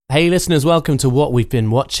Hey listeners, welcome to What We've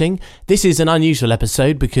Been Watching. This is an unusual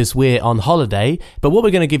episode because we're on holiday, but what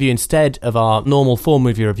we're going to give you instead of our normal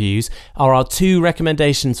 4-movie reviews are our 2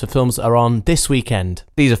 recommendations for films that are on this weekend.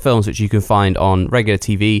 These are films which you can find on regular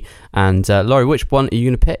TV, and Laurie, which one are you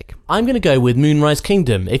going to pick? I'm going to go with Moonrise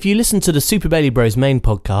Kingdom. If you listen to the Super Bailey Bros main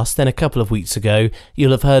podcast, then a couple of weeks ago,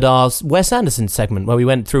 you'll have heard our Wes Anderson segment where we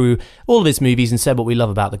went through all of his movies and said what we love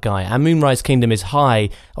about the guy. And Moonrise Kingdom is high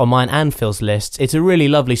on mine and Phil's list. It's a really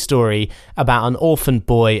lovely story about an orphaned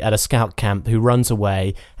boy at a scout camp who runs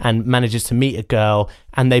away and manages to meet a girl,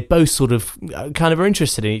 and they both sort of kind of are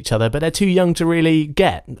interested in each other, but they're too young to really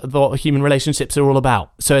get what human relationships are all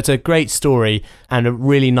about. So it's a great story and a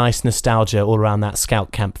really nice nostalgia all around that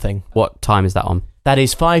scout camp thing. What time is that on? That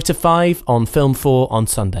is 5 to 5 on Film 4 on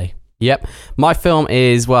Sunday. Yep. My film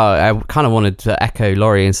is, well, I kind of wanted to echo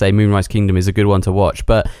Laurie and say Moonrise Kingdom is a good one to watch,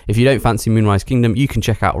 but if you don't fancy Moonrise Kingdom, you can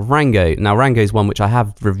check out Rango. Now, Rango is one which I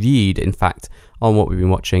have reviewed, in fact, on What We've Been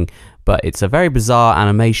Watching, but it's a very bizarre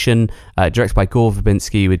animation directed by Gore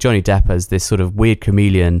Verbinski with Johnny Depp as this sort of weird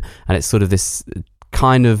chameleon, and it's sort of this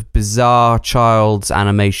kind of bizarre child's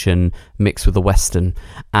animation mixed with a western,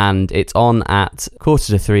 and it's on at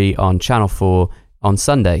 2:45 on Channel 4 on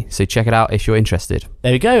Sunday, so check it out if you're interested.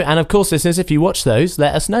 There we go. And of course, listeners, if you watch those,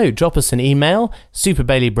 let us know. Drop us an email,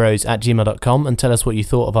 superbaileybros@gmail.com, and tell us what you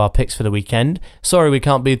thought of our picks for the weekend. Sorry we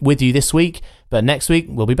can't be with you this week, but next week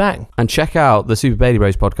we'll be back. And check out the Super Bailey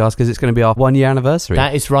Bros podcast because it's going to be our 1-year anniversary.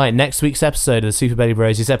 That is right. Next week's episode of the Super Bailey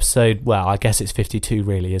Bros is episode, well, I guess it's 52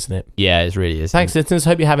 really, isn't it? Yeah, it really is. Thanks, listeners.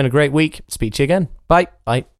 Hope you're having a great week. Speak to you again. Bye. Bye.